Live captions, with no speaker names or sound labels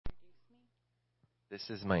This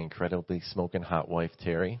is my incredibly smoking hot wife,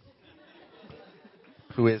 Terry,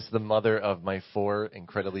 who is the mother of my 4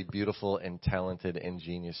 incredibly beautiful and talented and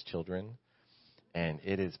genius children. And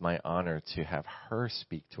it is my honor to have her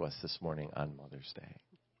speak to us this morning on Mother's Day.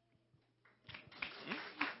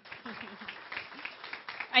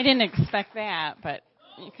 I didn't expect that, but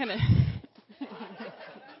you kind of...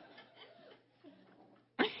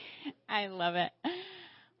 I love it.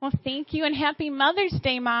 Well, thank you, and happy Mother's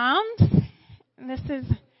Day, moms.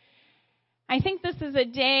 I think this is a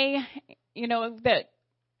day, that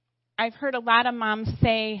I've heard a lot of moms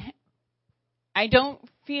say, I don't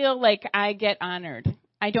feel like I get honored.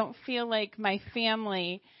 I don't feel like my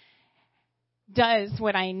family does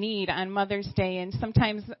what I need on Mother's Day. And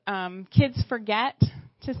sometimes kids forget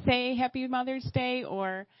to say Happy Mother's Day,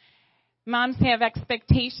 or moms have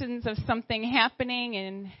expectations of something happening,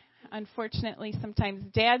 and unfortunately sometimes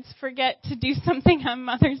dads forget to do something on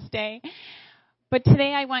Mother's Day. But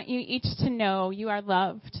today I want you each to know you are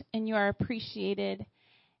loved and you are appreciated,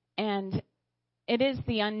 and it is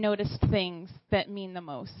the unnoticed things that mean the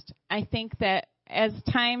most. I think that as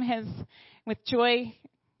time has, with Joy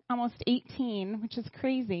almost 18, which is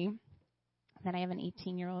crazy that I have an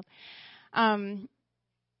 18-year-old,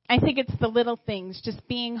 I think it's the little things, just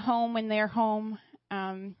being home when they're home,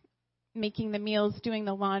 making the meals, doing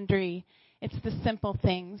the laundry. It's the simple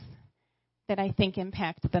things that I think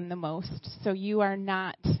impact them the most. So you are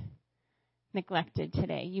not neglected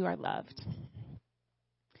today. You are loved.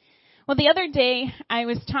 Well, the other day I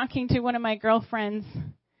was talking to one of my girlfriends,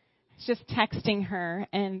 just texting her,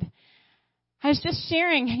 and I was just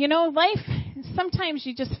sharing, life, sometimes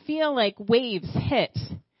you just feel like waves hit.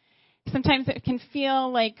 Sometimes it can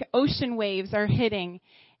feel like ocean waves are hitting,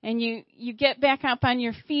 and you get back up on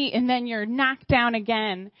your feet, and then you're knocked down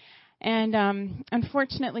again. And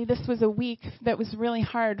unfortunately, this was a week that was really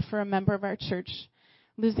hard for a member of our church,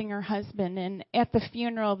 losing her husband. And at the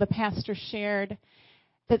funeral, the pastor shared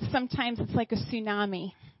that sometimes it's like a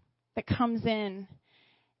tsunami that comes in,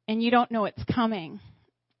 and you don't know it's coming.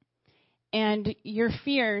 And your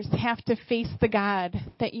fears have to face the God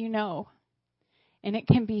that you know. And it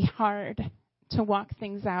can be hard to walk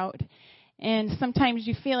things out. And sometimes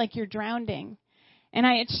you feel like you're drowning. And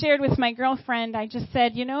I had shared with my girlfriend, I just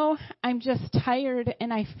said, I'm just tired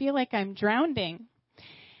and I feel like I'm drowning.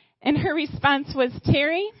 And her response was,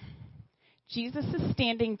 Terry, Jesus is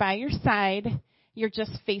standing by your side. You're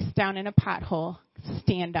just face down in a pothole.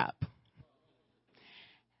 Stand up.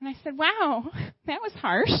 And I said, wow, that was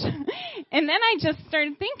harsh. And then I just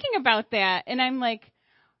started thinking about that. And I'm like,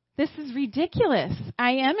 this is ridiculous.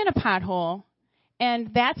 I am in a pothole.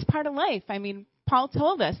 And that's part of life. I mean, Paul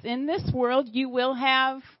told us, in this world you will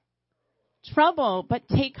have trouble, but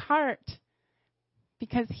take heart,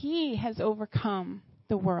 because he has overcome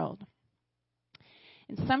the world.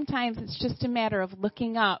 And sometimes it's just a matter of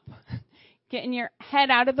looking up, getting your head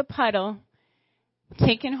out of the puddle,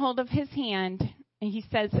 taking hold of his hand, and he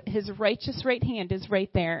says his righteous right hand is right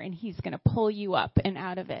there, and he's going to pull you up and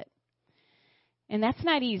out of it. And that's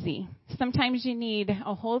not easy. Sometimes you need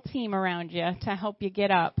a whole team around you to help you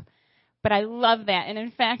get up. But I love that. And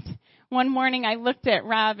in fact, one morning I looked at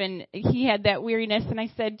Rob and he had that weariness, and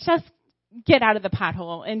I said, just get out of the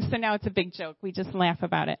pothole. And so now it's a big joke. We just laugh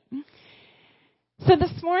about it. So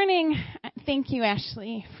this morning, thank you,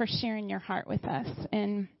 Ashley, for sharing your heart with us.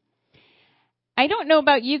 And I don't know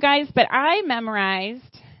about you guys, but I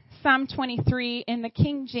memorized Psalm 23 in the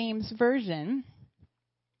King James Version.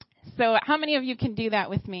 So how many of you can do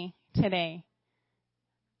that with me today?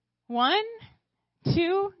 1,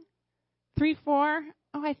 2, 3, 4.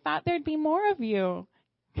 Oh, I thought there'd be more of you.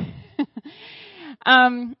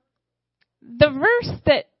 The verse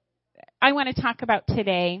that I want to talk about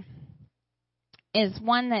today is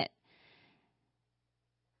one that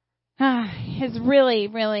has really,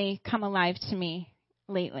 really come alive to me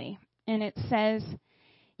lately. And it says,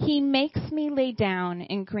 He makes me lay down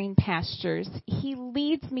in green pastures. He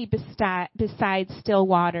leads me beside still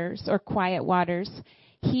waters or quiet waters.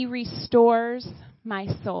 He restores my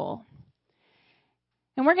soul.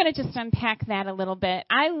 And we're going to just unpack that a little bit.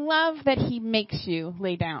 I love that he makes you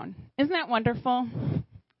lay down. Isn't that wonderful?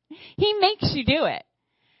 He makes you do it.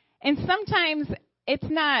 And sometimes it's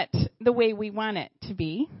not the way we want it to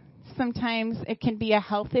be. Sometimes it can be a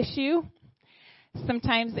health issue.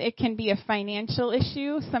 Sometimes it can be a financial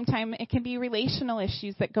issue. Sometimes it can be relational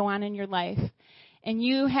issues that go on in your life. And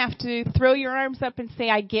you have to throw your arms up and say,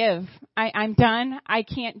 I give. I'm done. I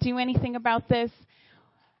can't do anything about this.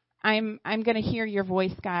 I'm going to hear your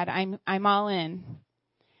voice, God. I'm all in.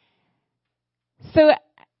 So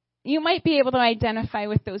you might be able to identify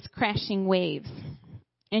with those crashing waves.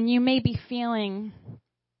 And you may be feeling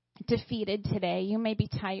defeated today. You may be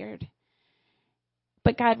tired.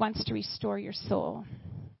 But God wants to restore your soul.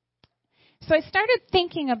 So I started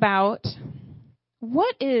thinking about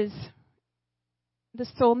what is the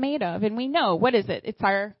soul made of? And we know, what is it? It's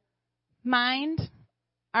our mind,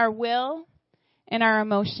 our will, and our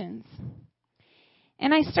emotions.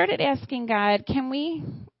 And I started asking God, can we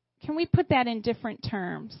put that in different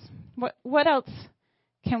terms? What else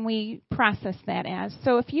can we process that as?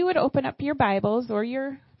 So if you would open up your Bibles or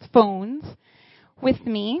your phones with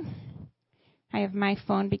me. I have my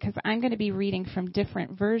phone because I'm going to be reading from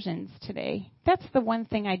different versions today. That's the one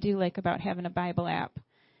thing I do like about having a Bible app.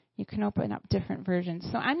 You can open up different versions.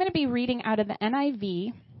 So I'm going to be reading out of the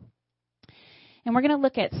NIV, and we're going to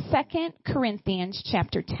look at 2 Corinthians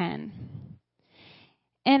chapter 10.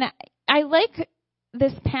 And I like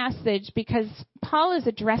this passage because Paul is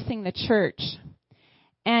addressing the church,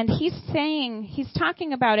 and he's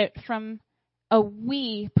talking about it from a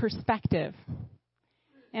we perspective.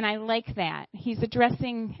 And I like that. He's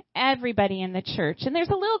addressing everybody in the church. And there's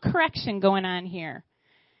a little correction going on here.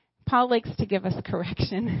 Paul likes to give us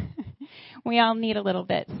correction. We all need a little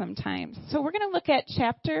bit sometimes. So we're going to look at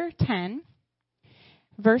chapter 10,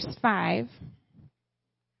 verse 5.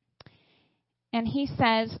 And he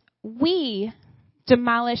says, "We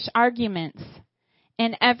demolish arguments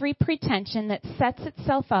and every pretension that sets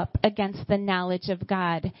itself up against the knowledge of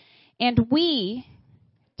God. And we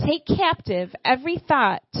take captive every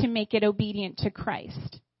thought to make it obedient to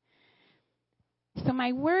Christ." So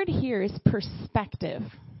my word here is perspective.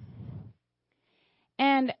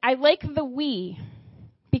 And I like the we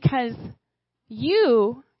because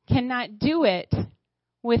you cannot do it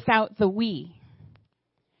without the we.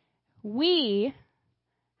 We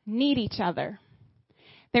need each other.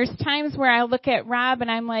 There's times where I look at Rob and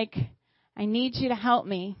I'm like, I need you to help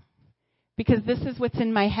me because this is what's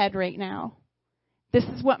in my head right now. This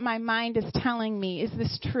is what my mind is telling me. Is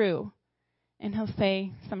this true? And he'll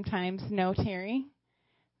say sometimes, "No, Terry,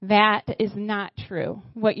 that is not true.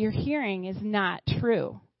 What you're hearing is not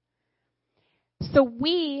true." So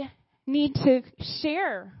we need to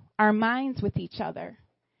share our minds with each other.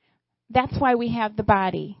 That's why we have the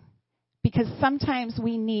body, because sometimes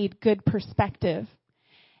we need good perspective.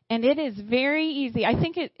 And it is very easy. I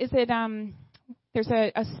think there's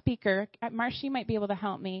a speaker, Marcia might be able to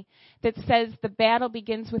help me, that says the battle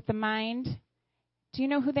begins with the mind. Do you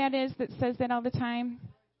know who that is that says that all the time?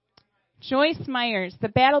 Joyce Myers. The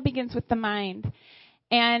battle begins with the mind.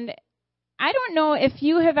 And I don't know if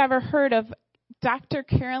you have ever heard of Dr.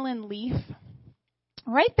 Carolyn Leaf.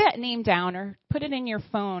 Write that name down or put it in your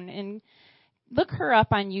phone and look her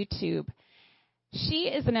up on YouTube. She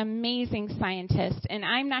is an amazing scientist, and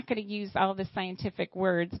I'm not going to use all the scientific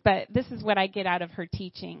words, but this is what I get out of her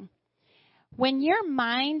teaching. When your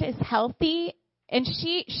mind is healthy, and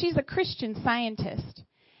she's a Christian scientist,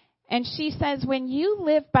 and she says when you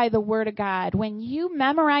live by the Word of God, when you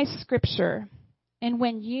memorize Scripture, and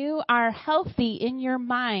when you are healthy in your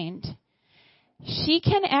mind, she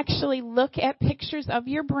can actually look at pictures of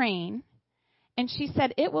your brain, and she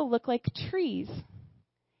said it will look like trees.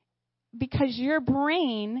 Because your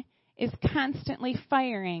brain is constantly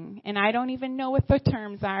firing, and I don't even know what the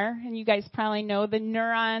terms are, and you guys probably know the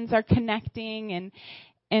neurons are connecting,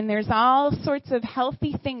 and there's all sorts of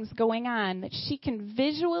healthy things going on that she can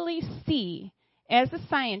visually see as a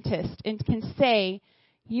scientist and can say,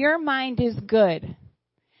 your mind is good.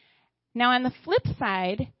 Now, on the flip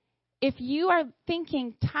side, if you are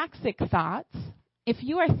thinking toxic thoughts, if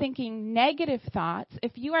you are thinking negative thoughts,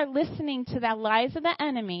 if you are listening to the lies of the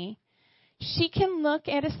enemy, she can look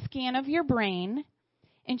at a scan of your brain,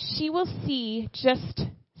 and she will see just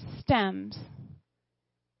stems.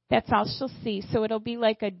 That's all she'll see. So it'll be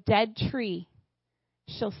like a dead tree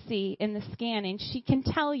she'll see in the scan, and she can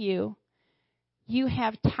tell you, you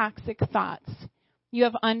have toxic thoughts. You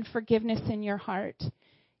have unforgiveness in your heart.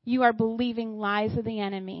 You are believing lies of the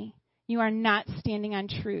enemy. You are not standing on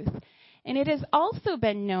truth. And it has also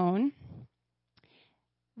been known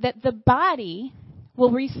that the body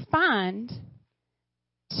will respond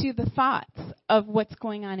to the thoughts of what's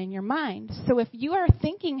going on in your mind. So if you are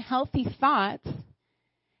thinking healthy thoughts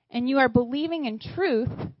and you are believing in truth,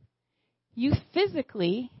 you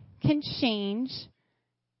physically can change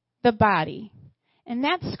the body. And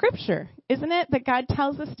that's Scripture, isn't it? That God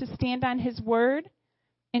tells us to stand on His Word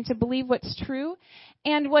and to believe what's true.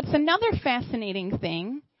 And what's another fascinating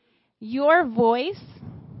thing, your voice,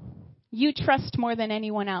 you trust more than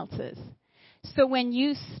anyone else's. So when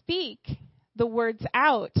you speak the words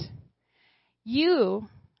out, you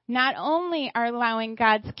not only are allowing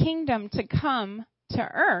God's kingdom to come to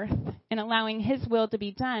earth and allowing His will to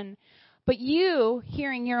be done, But you,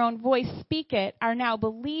 hearing your own voice speak it, are now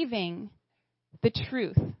believing the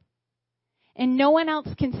truth. And no one else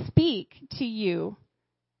can speak to you,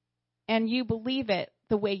 and you believe it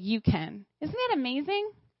the way you can. Isn't that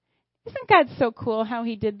amazing? Isn't God so cool how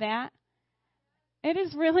he did that? It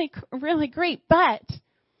is really, really great. But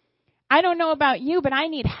I don't know about you, but I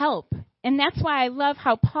need help. And that's why I love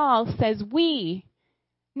how Paul says we,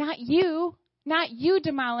 not you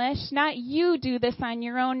demolish, not you do this on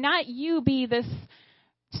your own, not you be this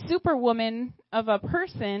superwoman of a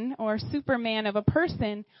person or superman of a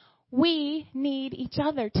person. We need each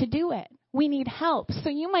other to do it. We need help. So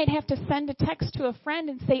you might have to send a text to a friend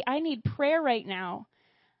and say, I need prayer right now.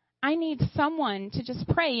 I need someone to just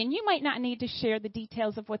pray. And you might not need to share the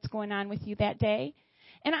details of what's going on with you that day.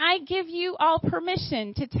 And I give you all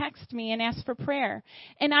permission to text me and ask for prayer.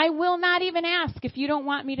 And I will not even ask if you don't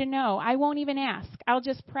want me to know. I won't even ask. I'll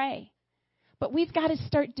just pray. But we've got to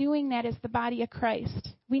start doing that as the body of Christ.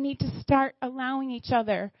 We need to start allowing each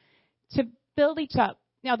other to build each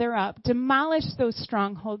other up, demolish those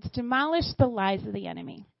strongholds, demolish the lies of the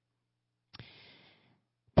enemy.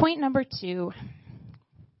 Point number 2,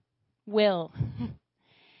 will.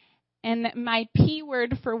 And my P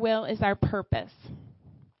word for will is our purpose.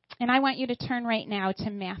 And I want you to turn right now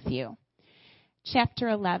to Matthew chapter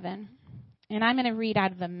 11. And I'm going to read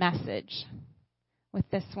out of the Message with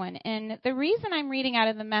this one. And the reason I'm reading out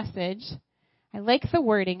of the Message, I like the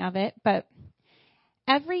wording of it, but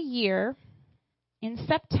every year in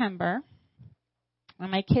September,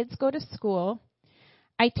 when my kids go to school,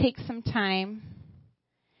 I take some time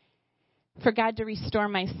for God to restore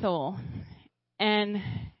my soul. And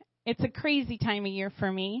it's a crazy time of year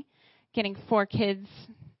for me, getting 4 kids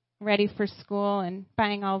ready for school and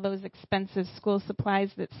buying all those expensive school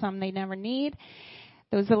supplies that some they never need.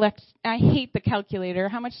 I hate the calculator.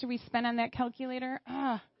 How much do we spend on that calculator?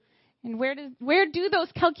 And where do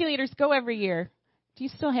those calculators go every year? Do you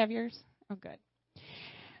still have yours? Oh, good.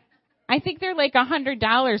 I think they're like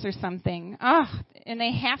 $100 or something. And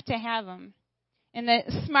they have to have them. And the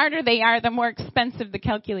smarter they are, the more expensive the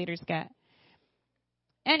calculators get.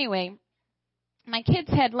 Anyway, my kids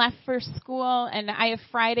had left for school, and I have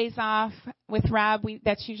Fridays off with Rob.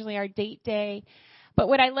 That's usually our date day. But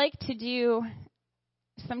what I like to do,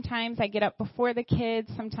 sometimes I get up before the kids.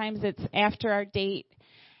 Sometimes it's after our date.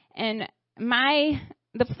 And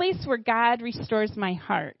the place where God restores my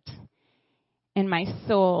heart and my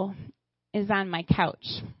soul is on my couch.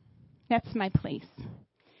 That's my place.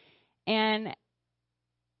 And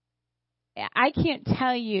I can't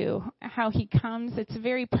tell you how he comes. It's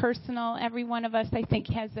very personal. Every one of us, I think,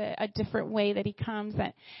 has a different way that he comes.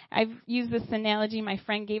 I've used this analogy. My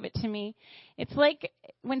friend gave it to me. It's like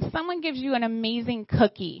when someone gives you an amazing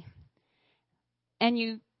cookie and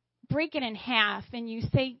you break it in half and you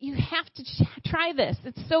say, you have to try this.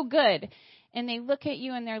 It's so good. And they look at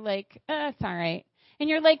you and they're like, it's all right. And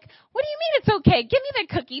you're like, what do you mean it's okay? Give me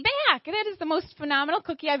that cookie back. That is the most phenomenal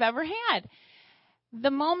cookie I've ever had. The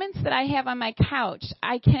moments that I have on my couch,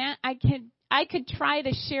 I could try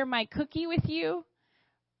to share my cookie with you,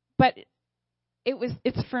 but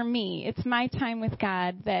it's for me. It's my time with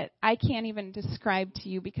God that I can't even describe to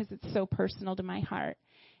you because it's so personal to my heart.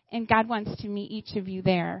 And God wants to meet each of you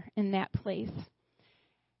there in that place.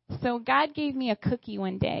 So God gave me a cookie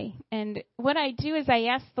one day, and what I do is I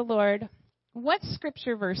ask the Lord, what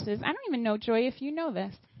scripture verses, I don't even know, Joy, if you know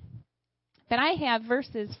this, that I have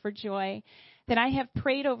verses for Joy that I have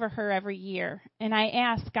prayed over her every year. And I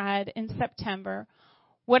ask God in September,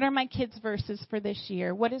 what are my kids' verses for this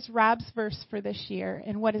year? What is Rob's verse for this year?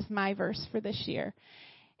 And what is my verse for this year?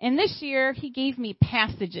 And this year, he gave me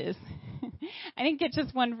passages. I didn't get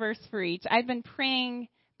just one verse for each. I've been praying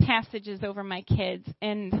passages over my kids.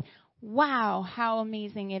 And wow, how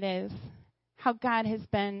amazing it is. How God has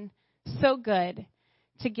been so good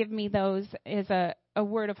to give me those as a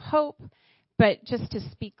word of hope, but just to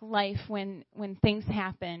speak life when things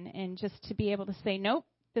happen and just to be able to say, nope,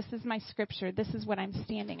 this is my scripture. This is what I'm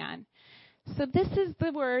standing on. So this is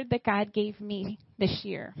the word that God gave me this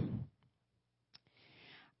year.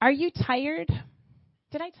 Are you tired?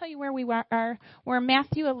 Did I tell you where we are? We're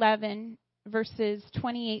Matthew 11, verses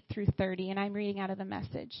 28 through 30, and I'm reading out of the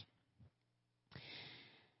Message.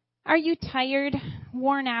 Are you tired,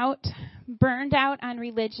 worn out, burned out on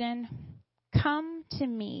religion? Come to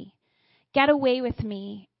me. Get away with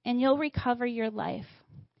me, and you'll recover your life.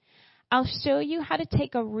 I'll show you how to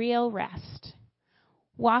take a real rest.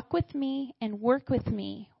 Walk with me and work with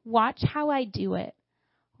me. Watch how I do it.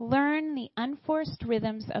 Learn the unforced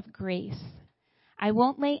rhythms of grace. I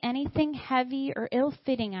won't lay anything heavy or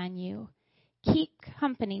ill-fitting on you. Keep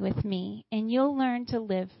company with me, and you'll learn to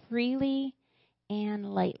live freely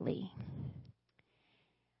and lightly.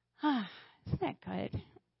 Isn't that good?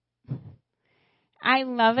 I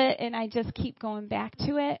love it, and I just keep going back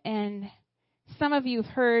to it. And some of you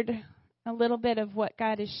have heard a little bit of what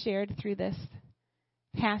God has shared through this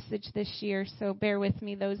passage this year, so bear with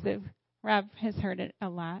me. Rob has heard it a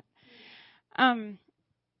lot.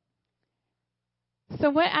 So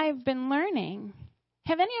what I've been learning,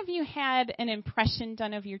 have any of you had an impression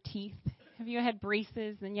done of your teeth? Have you had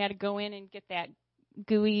braces and you had to go in and get that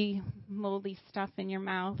gooey, moldy stuff in your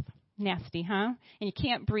mouth? Nasty, huh? And you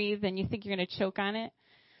can't breathe and you think you're going to choke on it?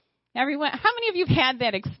 Everyone, how many of you have had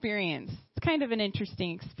that experience? It's kind of an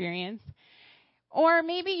interesting experience. Or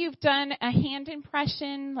maybe you've done a hand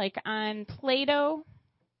impression like on Play-Doh.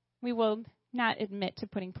 We will not admit to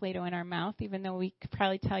putting Play-Doh in our mouth, even though we could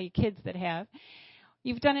probably tell you kids that have.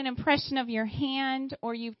 You've done an impression of your hand,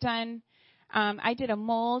 or you've done, I did a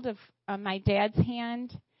mold of my dad's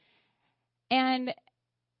hand. And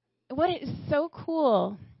what is so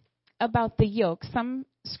cool about the yoke, some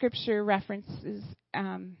scripture references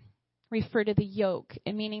refer to the yoke,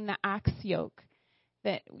 meaning the ox yoke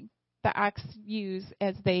that the ox use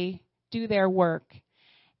as they do their work.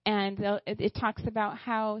 And it talks about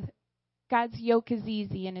how God's yoke is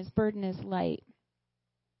easy and his burden is light.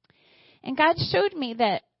 And God showed me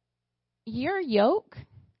that your yoke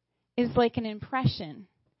is like an impression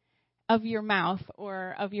of your mouth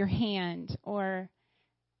or of your hand or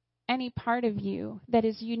any part of you that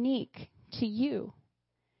is unique to you.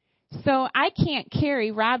 So I can't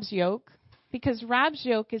carry Rob's yoke because Rob's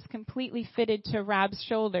yoke is completely fitted to Rob's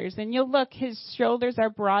shoulders. And you'll look, his shoulders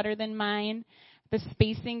are broader than mine. The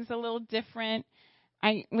spacing's a little different.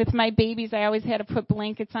 With my babies, I always had to put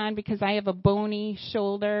blankets on because I have a bony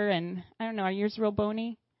shoulder, and I don't know, are yours real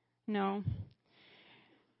bony? No.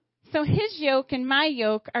 So his yoke and my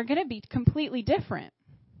yoke are going to be completely different.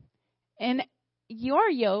 And your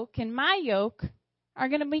yoke and my yoke are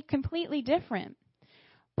going to be completely different.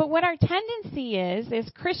 But what our tendency is, as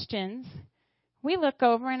Christians, we look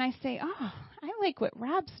over and I say, oh, I like what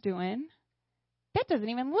Rob's doing. That doesn't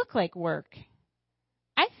even look like work.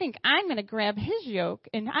 I think I'm going to grab his yoke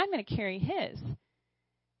and I'm going to carry his.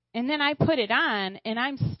 And then I put it on and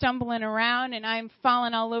I'm stumbling around and I'm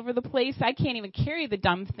falling all over the place. I can't even carry the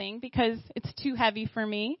dumb thing because it's too heavy for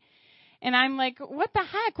me. And I'm like, what the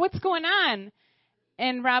heck? What's going on?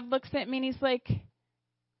 And Rob looks at me and he's like,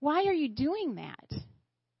 why are you doing that?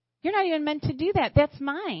 You're not even meant to do that. That's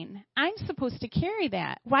mine. I'm supposed to carry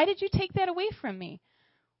that. Why did you take that away from me?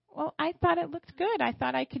 Well, I thought it looked good. I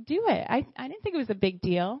thought I could do it. I didn't think it was a big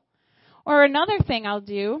deal. Or another thing I'll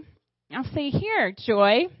do, I'll say, here,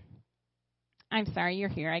 Joy. I'm sorry, you're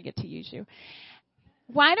here. I get to use you.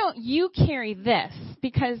 Why don't you carry this?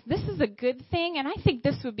 Because this is a good thing, and I think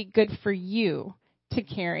this would be good for you to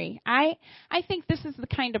carry. I think this is the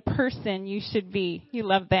kind of person you should be. You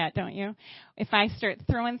love that, don't you? If I start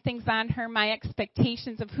throwing things on her, my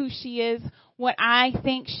expectations of who she is, what I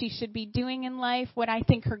think she should be doing in life, what I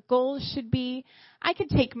think her goals should be, I could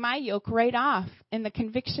take my yoke right off and the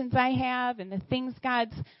convictions I have and the things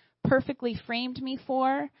God's perfectly framed me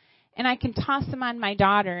for, and I can toss them on my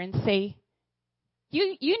daughter and say,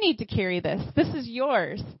 you need to carry this. This is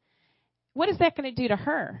yours. What is that going to do to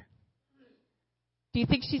her? Do you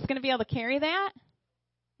think she's going to be able to carry that?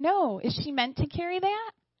 No. Is she meant to carry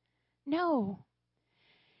that? No.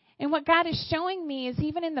 And what God is showing me is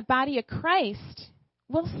even in the body of Christ,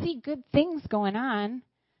 we'll see good things going on.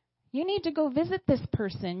 You need to go visit this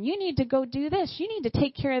person. You need to go do this. You need to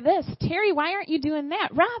take care of this. Terry, why aren't you doing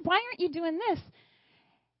that? Rob, why aren't you doing this?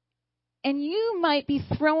 And you might be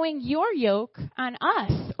throwing your yoke on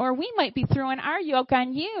us, or we might be throwing our yoke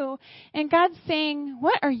on you. And God's saying,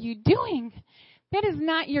 what are you doing? That is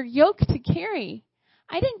not your yoke to carry.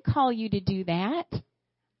 I didn't call you to do that.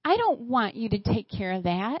 I don't want you to take care of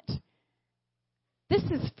that. This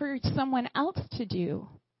is for someone else to do.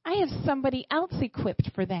 I have somebody else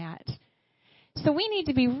equipped for that. So we need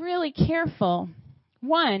to be really careful.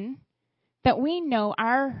 One, that we know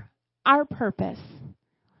our purpose,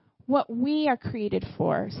 what we are created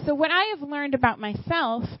for. So what I have learned about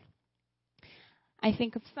myself, I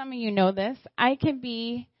think some of you know this, I can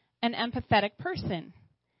be an empathetic person.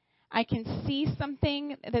 I can see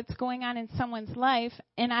something that's going on in someone's life,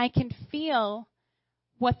 and I can feel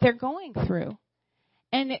what they're going through.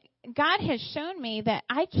 And God has shown me that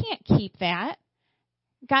I can't keep that.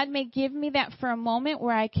 God may give me that for a moment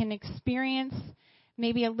where I can experience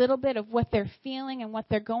maybe a little bit of what they're feeling and what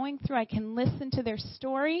they're going through. I can listen to their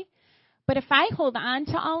story. But if I hold on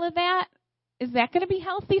to all of that, is that going to be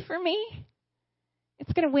healthy for me?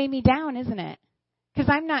 it's going to weigh me down, isn't it? Because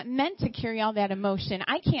I'm not meant to carry all that emotion.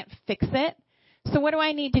 I can't fix it. So what do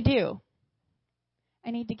I need to do?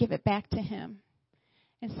 I need to give it back to him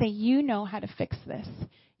and say, you know how to fix this.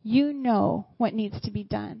 You know what needs to be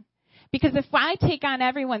done. Because if I take on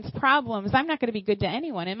everyone's problems, I'm not going to be good to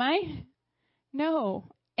anyone, am I? No.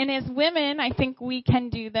 And as women, I think we can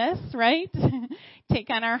do this, right? Take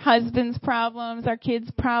on our husband's problems, our kids'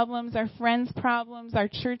 problems, our friends' problems, our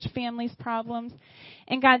church family's problems.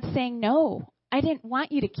 And God's saying, no, I didn't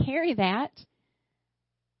want you to carry that.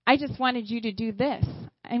 I just wanted you to do this.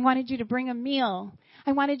 I wanted you to bring a meal.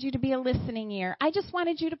 I wanted you to be a listening ear. I just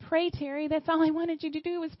wanted you to pray, Terry. That's all I wanted you to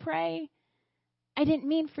do was pray. I didn't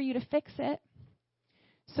mean for you to fix it.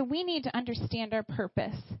 So we need to understand our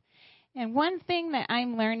purpose. And one thing that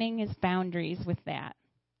I'm learning is boundaries with that.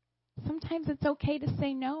 Sometimes it's okay to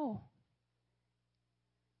say no.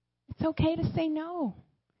 It's okay to say no.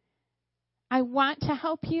 I want to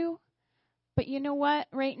help you, but you know what?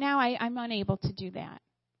 Right now I'm unable to do that.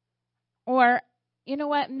 Or, you know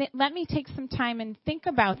what? Let me take some time and think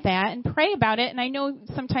about that and pray about it. And I know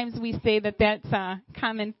sometimes we say that that's a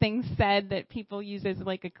common thing said that people use as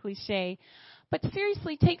like a cliche. But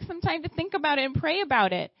seriously, take some time to think about it and pray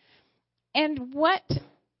about it. And what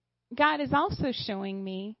God is also showing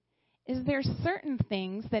me is there's certain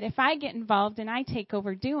things that if I get involved and I take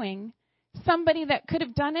over doing, somebody that could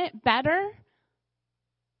have done it better,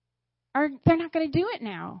 they're not going to do it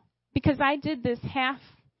now because I did this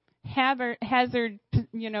haphazard,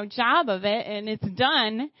 job of it and it's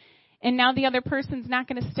done. And now the other person's not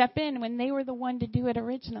going to step in when they were the one to do it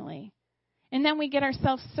originally. And then we get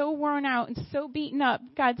ourselves so worn out and so beaten up.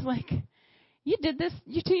 God's like, you did this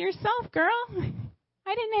to yourself, girl.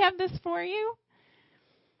 I didn't have this for you.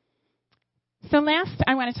 So last,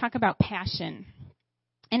 I want to talk about passion.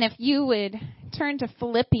 And if you would turn to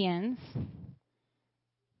Philippians.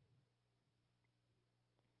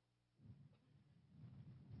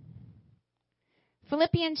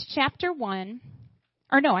 Philippians chapter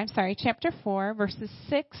 4, verses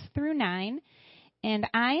 6 through 9. And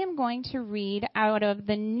I am going to read out of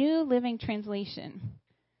the New Living Translation.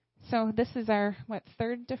 So this is our,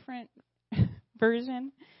 third different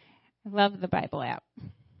version? I love the Bible app.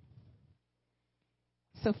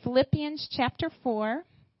 So Philippians chapter 4,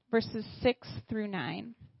 verses 6 through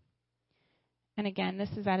 9. And again,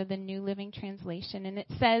 this is out of the New Living Translation. And it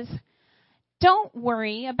says, don't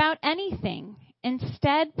worry about anything.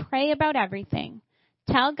 Instead, pray about everything.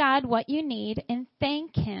 Tell God what you need and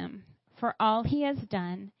thank Him for all He has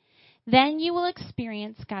done. Then you will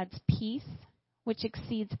experience God's peace, which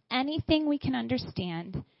exceeds anything we can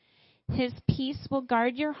understand. His peace will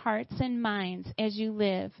guard your hearts and minds as you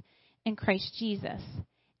live in Christ Jesus.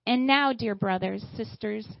 And now, dear brothers,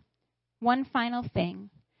 sisters, one final thing.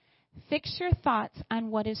 Fix your thoughts on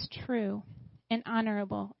what is true and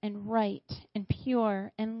honorable and right and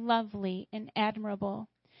pure and lovely and admirable.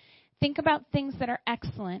 Think about things that are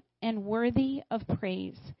excellent and worthy of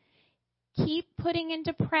praise. Keep putting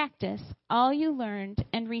into practice all you learned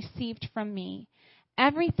and received from me,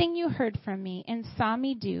 everything you heard from me and saw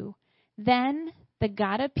me do. Then the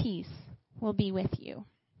God of peace will be with you.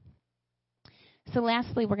 So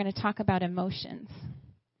lastly, we're going to talk about emotions.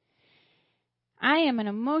 I am an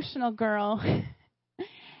emotional girl.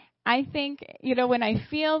 I think, when I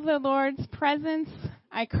feel the Lord's presence,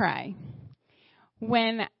 I cry.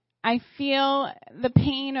 When I feel the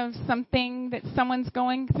pain of something that someone's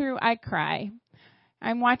going through, I cry.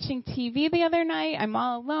 I'm watching TV the other night. I'm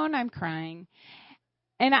all alone. I'm crying.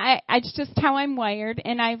 And it's just how I'm wired.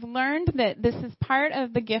 And I've learned that this is part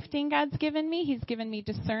of the gifting God's given me. He's given me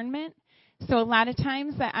discernment. So a lot of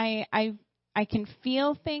times that I can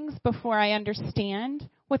feel things before I understand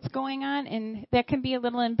what's going on. And that can be a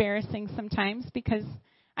little embarrassing sometimes because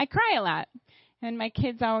I cry a lot. And my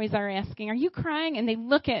kids always are asking, are you crying? And they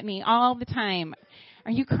look at me all the time.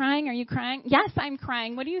 Are you crying? Are you crying? Yes, I'm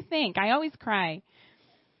crying. What do you think? I always cry.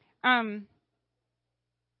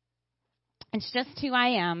 It's just who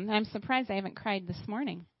I am. I'm surprised I haven't cried this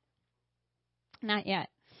morning. Not yet.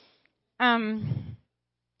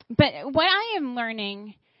 But what I am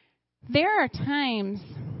learning, there are times,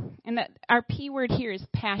 and our P word here is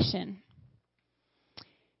passion.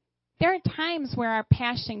 There are times where our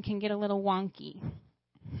passion can get a little wonky.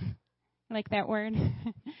 I like that word.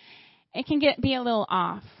 It can be a little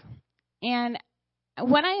off. And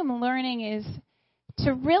what I am learning is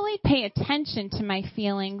to really pay attention to my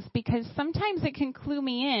feelings because sometimes it can clue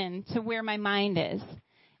me in to where my mind is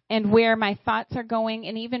and where my thoughts are going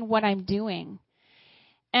and even what I'm doing.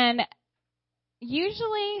 And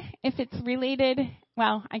usually if it's related,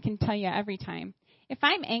 well, I can tell you every time, if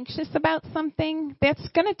I'm anxious about something, that's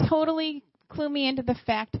going to totally clue me into the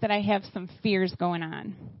fact that I have some fears going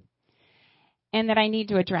on and that I need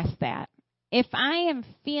to address that. If I am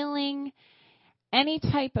feeling any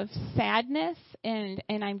type of sadness and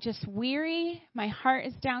I'm just weary, my heart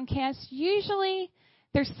is downcast, usually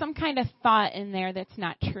there's some kind of thought in there that's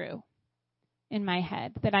not true in my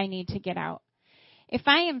head that I need to get out. If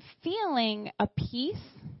I am feeling a peace,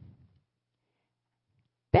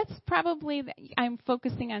 that's probably, I'm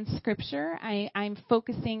focusing on Scripture. I'm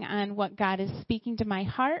focusing on what God is speaking to my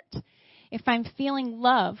heart. If I'm feeling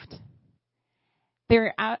loved,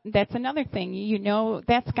 that's another thing. You know,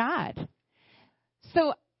 that's God.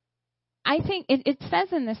 So I think it says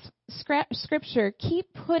in this Scripture,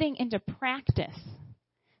 keep putting into practice.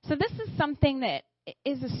 So this is something that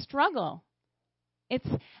is a struggle.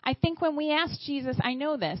 I think when we asked Jesus, I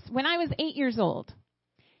know this, when I was 8 years old,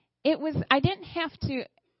 I didn't have to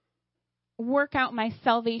work out my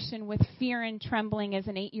salvation with fear and trembling as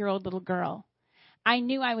an 8-year-old little girl. I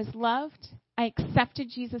knew I was loved. I accepted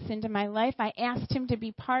Jesus into my life. I asked him to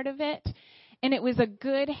be part of it. And it was a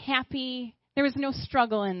good, happy, there was no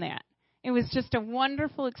struggle in that. It was just a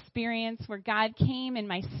wonderful experience where God came and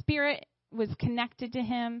my spirit was connected to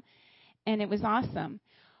him. And it was awesome.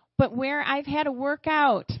 But where I've had to work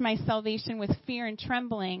out my salvation with fear and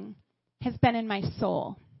trembling has been in my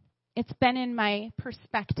soul. It's been in my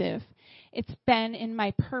perspective. It's been in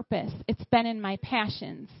my purpose. It's been in my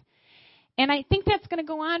passions. And I think that's going to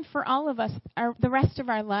go on for all of us the rest of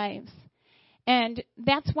our lives. And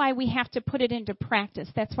that's why we have to put it into practice.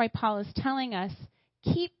 That's why Paul is telling us,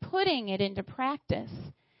 keep putting it into practice.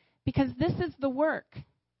 Because this is the work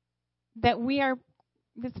that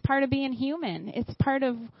it's part of being human. It's part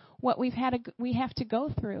of what we have to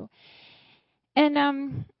go through. And,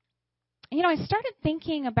 I started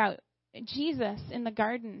thinking about Jesus in the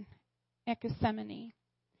garden at Gethsemane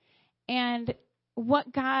and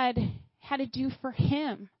what God had to do for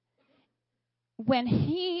him when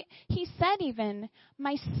he said even,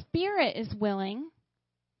 my spirit is willing,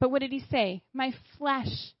 but what did he say? My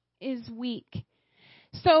flesh is weak.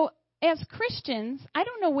 So as Christians, I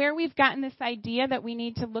don't know where we've gotten this idea that we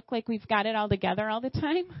need to look like we've got it all together all the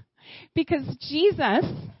time. Because Jesus,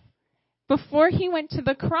 before he went to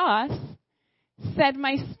the cross, said,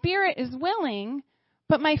 my spirit is willing,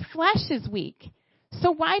 but my flesh is weak.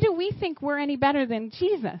 So why do we think we're any better than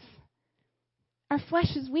Jesus? Our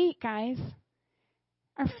flesh is weak, guys.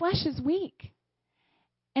 Our flesh is weak.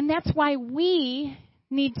 And that's why we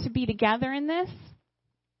need to be together in this,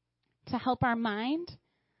 to help our mind,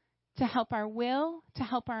 to help our will, to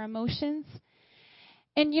help our emotions.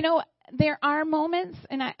 And, there are moments,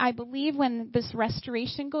 and I believe when this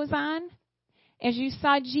restoration goes on, as you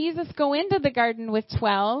saw Jesus go into the garden with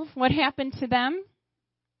 12, what happened to them?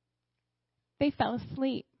 They fell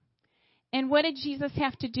asleep. And what did Jesus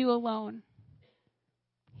have to do alone?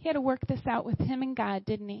 He had to work this out with him and God,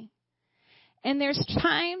 didn't he? And there's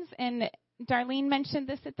times, and Darlene mentioned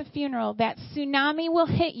this at the funeral, that tsunami will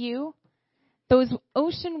hit you. Those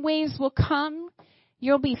ocean waves will come.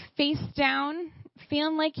 You'll be face down,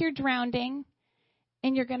 feeling like you're drowning,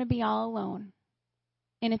 and you're going to be all alone.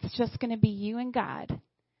 And it's just going to be you and God.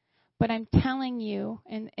 But I'm telling you,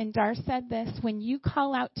 and Dar said this, when you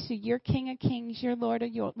call out to your King of Kings, your Lord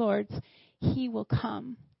of your Lords, he will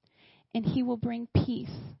come. And he will bring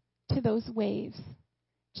peace to those waves,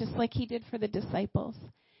 just like he did for the disciples.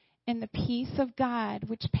 And the peace of God,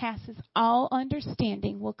 which passes all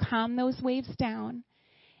understanding, will calm those waves down.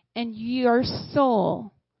 And your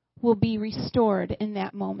soul will be restored in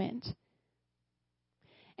that moment.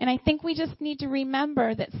 And I think we just need to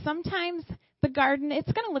remember that sometimes the garden,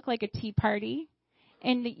 it's going to look like a tea party.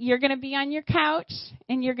 And you're going to be on your couch,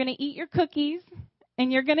 and you're going to eat your cookies,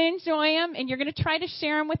 and you're going to enjoy them, and you're going to try to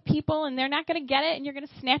share them with people, and they're not going to get it, and you're going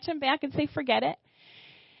to snatch them back and say, forget it.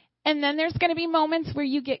 And then there's going to be moments where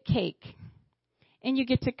you get cake, and you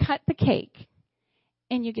get to cut the cake,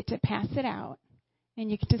 and you get to pass it out, and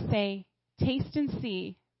you get to say, taste and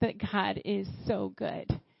see that God is so good.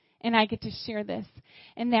 And I get to share this.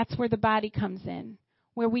 And that's where the body comes in,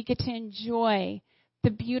 where we get to enjoy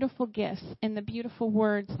the beautiful gifts and the beautiful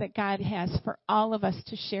words that God has for all of us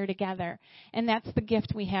to share together. And that's the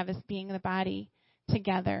gift we have as being the body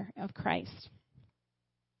together of Christ.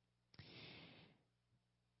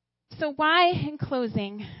 So why, in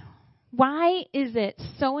closing, why is it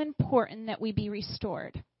so important that we be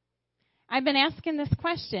restored? I've been asking this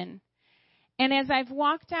question. And as I've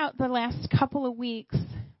walked out the last couple of weeks,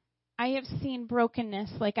 I have seen brokenness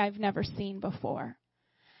like I've never seen before.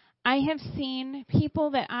 I have seen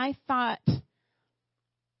people that I thought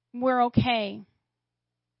were okay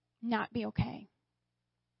not be okay.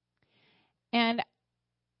 And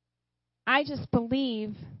I just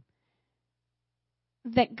believe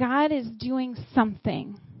that God is doing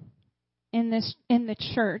something in the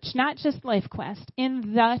church, not just LifeQuest,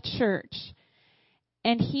 in the church.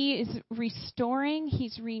 And he is restoring,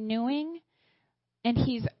 he's renewing, and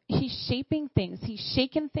he's shaping things. He's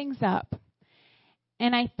shaking things up.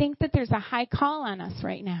 And I think that there's a high call on us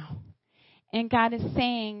right now. And God is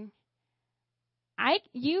saying,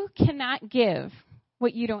 you cannot give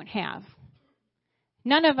what you don't have.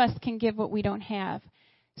 None of us can give what we don't have.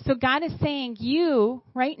 So God is saying, you,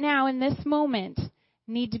 right now in this moment,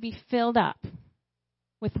 need to be filled up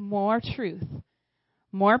with more truth,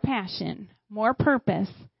 more passion, more purpose,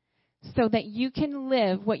 so that you can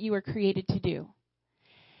live what you were created to do.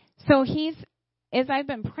 So as I've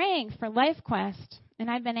been praying for LifeQuest, and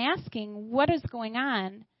I've been asking, what is going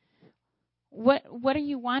on? What are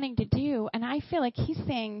you wanting to do? And I feel like he's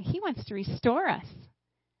saying he wants to restore us.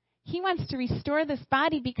 He wants to restore this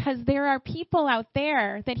body because there are people out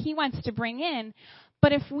there that he wants to bring in.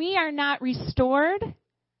 But if we are not restored,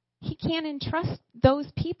 he can't entrust those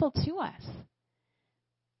people to us.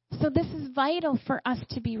 So this is vital for us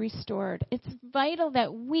to be restored. It's vital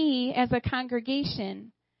that we, as a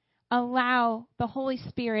congregation, allow the Holy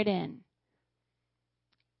Spirit in.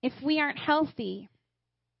 If we aren't healthy,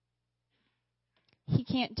 he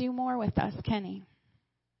can't do more with us, can he?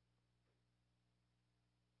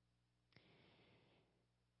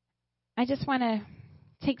 I just want to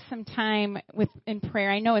take some time in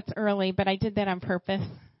prayer. I know it's early, but I did that on purpose.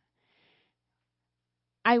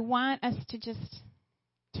 I want us to just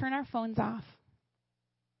turn our phones off.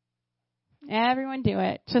 Everyone do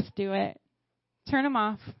it. Just do it. Turn them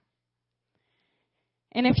off.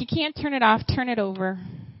 And if you can't turn it off, turn it over.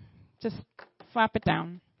 Just flop it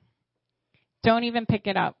down. Don't even pick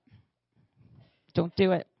it up. Don't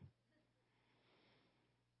do it.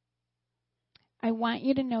 I want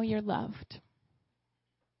you to know you're loved.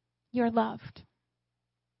 You're loved.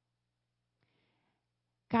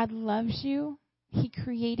 God loves you. He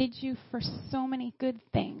created you for so many good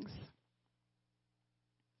things.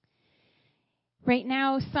 Right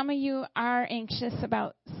now, some of you are anxious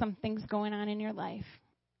about some things going on in your life.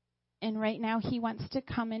 And right now, he wants to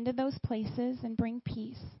come into those places and bring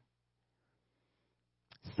peace.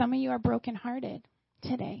 Some of you are brokenhearted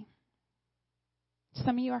today.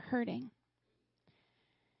 Some of you are hurting.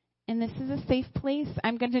 And this is a safe place.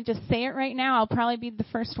 I'm going to just say it right now. I'll probably be the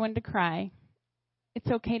first one to cry. It's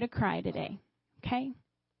okay to cry today. Okay?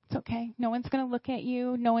 It's okay. No one's going to look at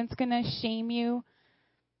you. No one's going to shame you.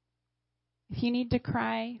 If you need to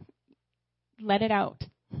cry, let it out.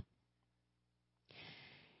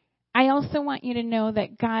 I also want you to know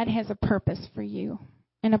that God has a purpose for you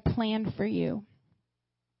and a plan for you.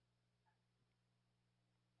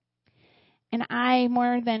 And I,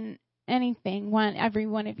 more than anything, want every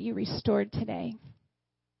one of you restored today.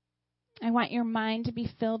 I want your mind to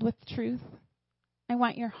be filled with truth. I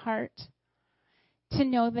want your heart to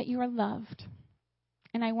know that you are loved.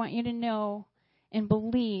 And I want you to know and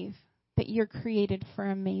believe that you're created for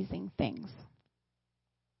amazing things.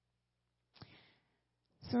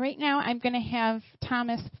 So right now I'm going to have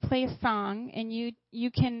Thomas play a song, and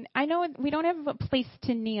you can, I know we don't have a place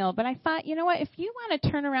to kneel, but I thought, you know what, if you want to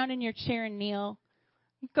turn around in your chair and kneel,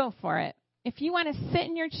 go for it. If you want to sit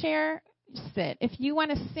in your chair, sit. If you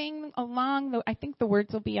want to sing along, I think the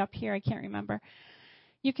words will be up here, I can't remember.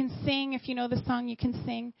 You can sing. If you know the song, you can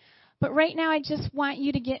sing. But right now I just want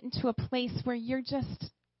you to get into a place where you're just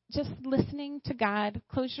listening to God.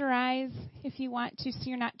 Close your eyes if you want to so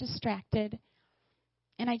you're not distracted.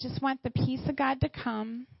 And I just want the peace of God to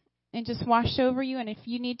come and just wash over you. And if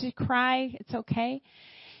you need to cry, it's okay.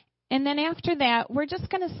 And then after that, we're just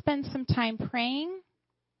going to spend some time praying.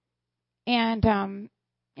 And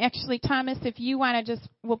actually, Thomas, if you want to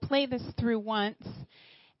we'll play this through once.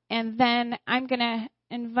 And then I'm going to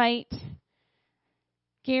invite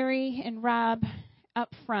Gary and Rob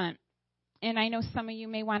up front. And I know some of you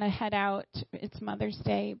may want to head out. It's Mother's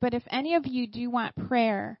Day. But if any of you do want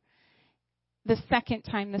prayer, the second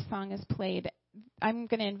time the song is played, I'm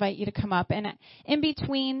going to invite you to come up. And in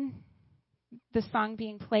between the song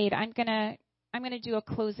being played, I'm going to do a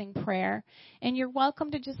closing prayer. And you're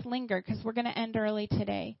welcome to just linger because we're going to end early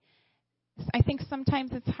today. I think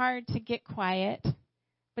sometimes it's hard to get quiet,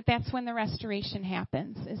 but that's when the restoration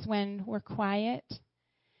happens, is when we're quiet,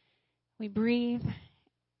 we breathe,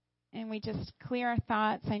 and we just clear our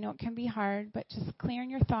thoughts. I know it can be hard, but just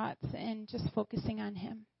clearing your thoughts and just focusing on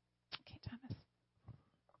him. Okay, Thomas.